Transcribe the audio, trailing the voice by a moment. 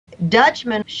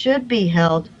Dutchmen should be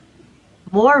held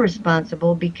more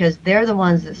responsible because they're the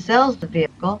ones that sells the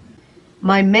vehicle.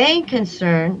 My main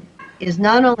concern is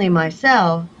not only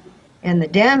myself and the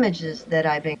damages that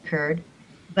I've incurred,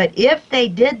 but if they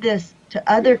did this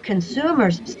to other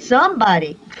consumers,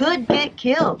 somebody could get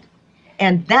killed.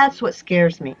 And that's what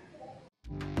scares me.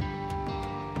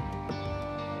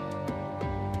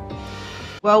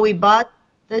 Well, we bought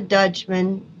the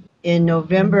Dutchman in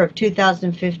November of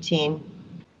 2015.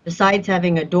 Besides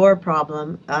having a door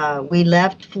problem, we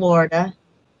left Florida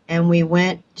and we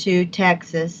went to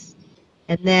Texas.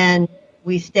 And then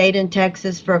we stayed in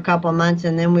Texas for a couple months,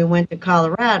 and then we went to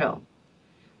Colorado.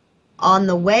 On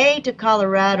the way to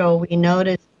Colorado, we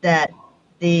noticed that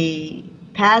the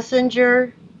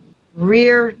passenger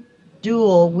rear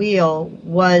dual wheel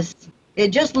it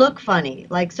just looked funny,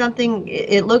 like something,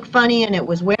 it looked funny and it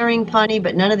was wearing funny,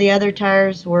 but none of the other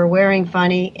tires were wearing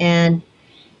funny. And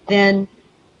then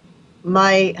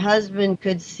my husband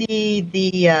could see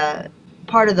the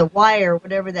part of the wire,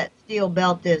 whatever that steel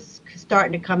belt is,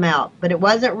 starting to come out, but it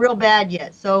wasn't real bad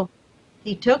yet. So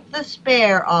he took the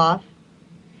spare off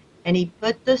and he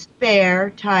put the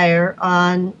spare tire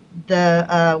on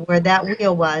the where that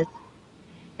wheel was.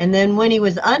 And then when he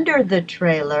was under the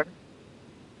trailer,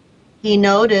 he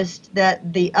noticed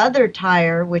that the other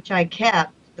tire, which I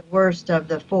kept, the worst of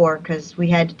the four because we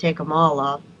had to take them all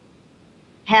off,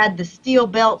 had the steel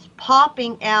belts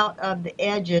popping out of the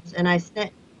edges, and I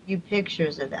sent you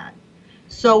pictures of that.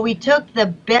 So we took the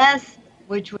best,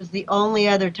 which was the only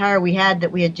other tire we had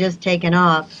that we had just taken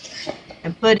off,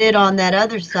 and put it on that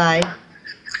other side,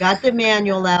 got the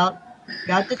manual out,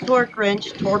 got the torque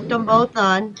wrench, torqued them both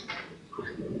on.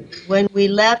 When we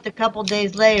left a couple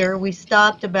days later, we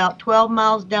stopped about 12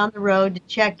 miles down the road to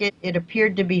check it. It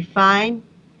appeared to be fine.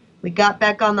 We got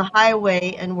back on the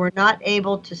highway and were not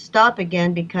able to stop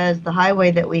again because the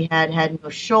highway that we had no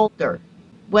shoulder.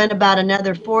 Went about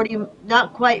another 40,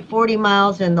 not quite 40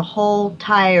 miles, and the whole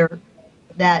tire,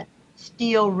 that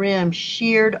steel rim,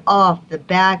 sheared off the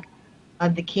back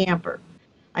of the camper.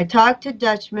 I talked to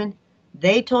Dutchmen.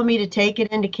 They told me to take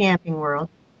it into Camping World.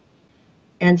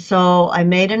 And so I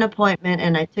made an appointment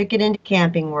and I took it into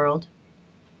Camping World.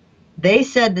 They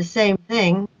said the same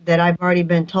thing that I've already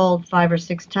been told 5 or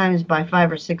 6 times by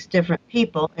 5 or 6 different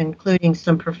people, including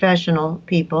some professional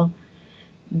people,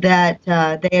 that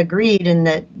they agreed and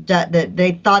that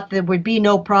they thought there would be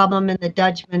no problem and the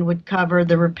Dutchman would cover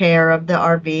the repair of the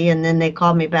RV. And then they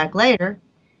called me back later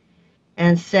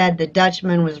and said the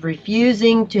Dutchman was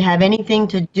refusing to have anything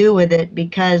to do with it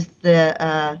because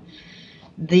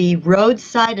the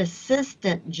roadside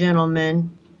assistant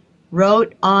gentleman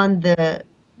wrote on the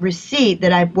receipt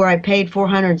that where I paid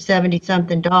 $470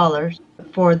 something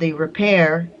for the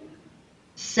repair,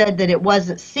 said that it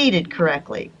wasn't seated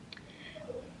correctly.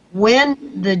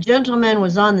 When the gentleman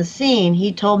was on the scene,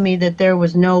 he told me that there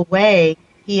was no way.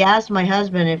 He asked my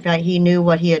husband if he knew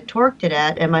what he had torqued it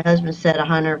at, and my husband said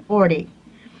 140.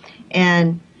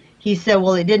 And he said,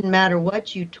 well, it didn't matter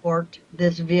what you torqued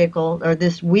this vehicle or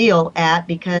this wheel at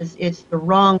because it's the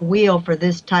wrong wheel for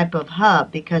this type of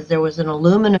hub, because there was an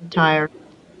aluminum tire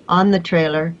on the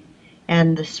trailer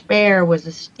and the spare was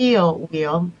a steel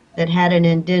wheel that had an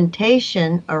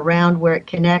indentation around where it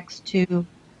connects to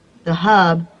the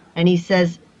hub. And he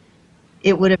says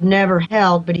it would have never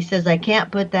held, but he says I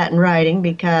can't put that in writing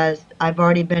because I've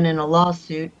already been in a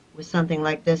lawsuit with something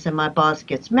like this and my boss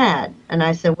gets mad. And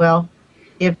I said, well,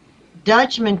 if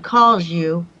Dutchman calls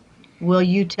you, will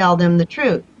you tell them the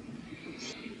truth?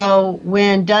 So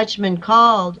when Dutchman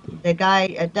called, the guy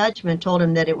at Dutchman told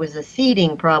him that it was a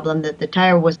seating problem, that the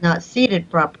tire was not seated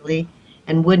properly,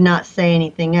 and would not say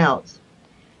anything else.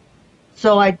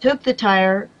 So I took the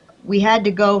tire. We had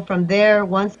to go from there.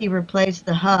 Once he replaced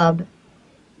the hub,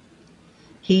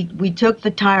 we took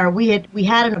the tire. We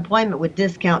had an appointment with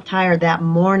Discount Tire that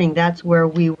morning. That's where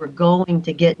we were going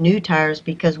to get new tires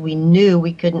because we knew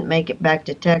we couldn't make it back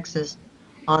to Texas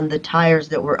on the tires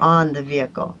that were on the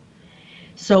vehicle.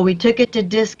 So we took it to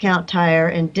Discount Tire,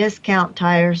 and Discount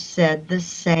Tire said the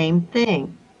same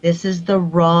thing. This is the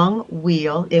wrong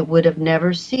wheel. It would have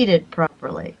never seated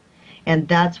properly. And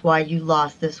that's why you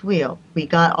lost this wheel. We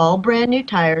got all brand new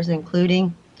tires,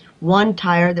 including one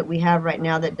tire that we have right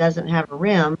now that doesn't have a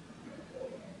rim,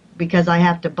 because I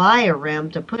have to buy a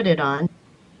rim to put it on,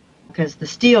 because the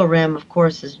steel rim, of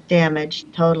course, is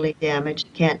damaged, totally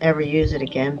damaged, can't ever use it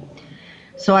again.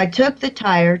 So I took the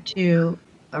tire to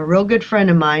a real good friend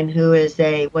of mine who is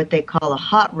what they call a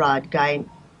hot rod guy.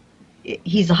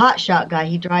 He's a hot shot guy.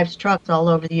 He drives trucks all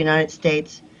over the United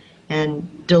States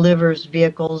and delivers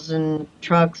vehicles and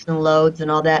trucks and loads and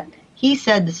all that. He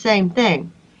said the same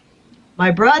thing. My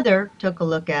brother took a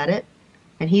look at it,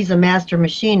 and he's a master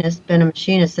machinist, been a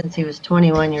machinist since he was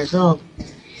 21 years old.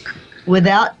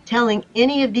 Without telling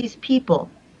any of these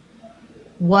people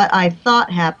what I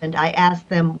thought happened, I asked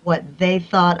them what they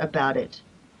thought about it.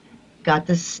 Got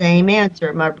the same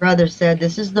answer. My brother said,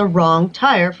 this is the wrong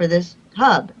tire for this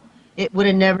hub. It would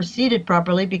have never seated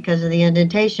properly because of the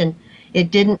indentation.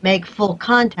 It didn't make full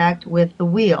contact with the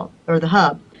wheel or the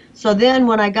hub. So then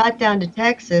when I got down to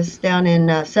Texas, down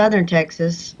in southern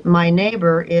Texas, my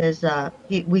neighbor is,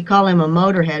 we call him a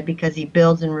motorhead because he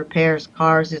builds and repairs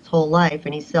cars his whole life,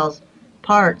 and he sells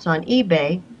parts on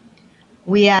eBay.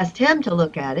 We asked him to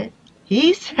look at it.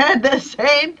 He said the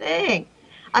same thing.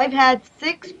 I've had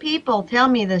 6 people tell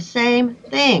me the same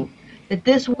thing, that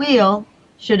this wheel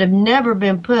should have never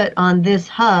been put on this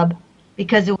hub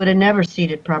because it would have never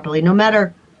seated properly, no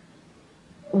matter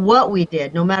what we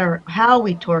did, no matter how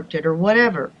we torqued it or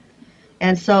whatever.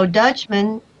 And so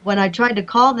Dutchman, when I tried to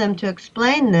call them to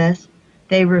explain this,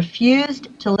 they refused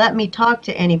to let me talk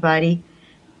to anybody.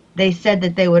 They said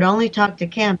that they would only talk to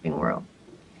Camping World.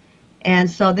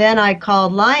 And so then I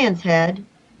called Lion's Head,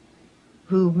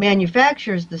 who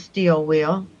manufactures the steel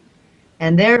wheel,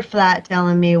 and they're flat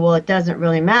telling me, well, it doesn't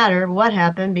really matter what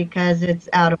happened because it's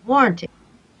out of warranty.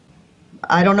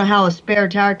 I don't know how a spare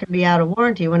tire can be out of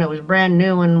warranty when it was brand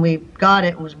new when we got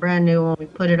it and was brand new when we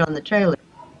put it on the trailer.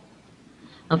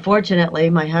 Unfortunately,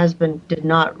 my husband did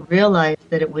not realize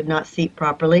that it would not seat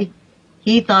properly.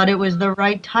 He thought it was the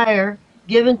right tire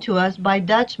given to us by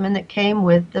Dutchman that came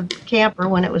with the camper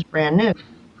when it was brand new.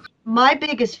 My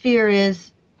biggest fear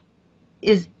is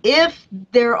if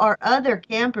there are other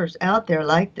campers out there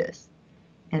like this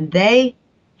and they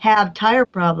have tire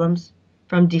problems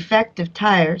from defective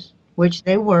tires, which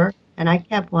they were, and I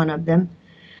kept one of them,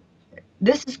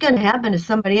 this is going to happen to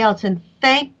somebody else. And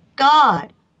thank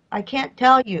God, I can't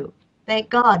tell you, thank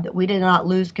God that we did not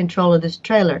lose control of this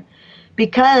trailer,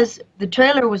 because the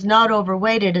trailer was not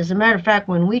overweighted. As a matter of fact,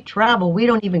 when we travel, we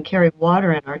don't even carry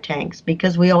water in our tanks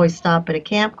because we always stop at a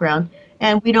campground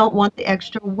and we don't want the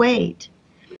extra weight.